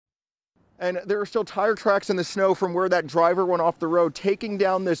And there are still tire tracks in the snow from where that driver went off the road, taking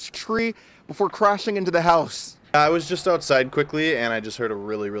down this tree before crashing into the house. I was just outside quickly and I just heard a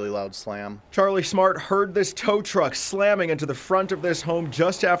really loud slam. Charlie Smart heard this tow truck slamming into the front of this home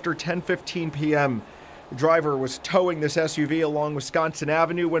just after 10:15 p.m. The driver was towing this SUV along Wisconsin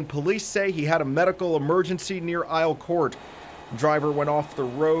Avenue when police say he had a medical emergency near Isle Court. The driver went off the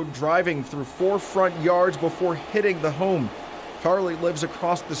road, driving through 4 front yards before hitting the home. Charlie lives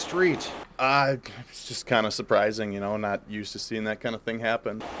across the street. It's just kind of surprising, not used to seeing that kind of thing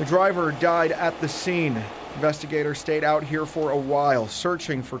happen. The driver died at the scene. Investigators stayed out here for a while,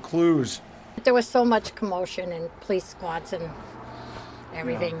 searching for clues. There was so much commotion and police squads and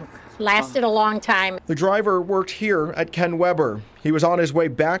everything. Lasted a long time. The driver worked here at Ken Weber. He was on his way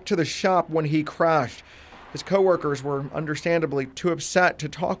back to the shop when he crashed. His coworkers were understandably too upset to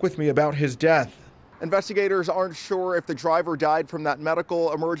talk with me about his death. Investigators aren't sure if the driver died from that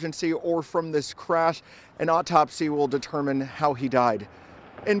medical emergency or from this crash. An autopsy will determine how he died.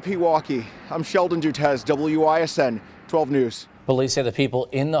 In Pewaukee, I'm Sheldon Dutez, WISN 12 News. Police say the people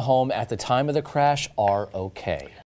in the home at the time of the crash are okay.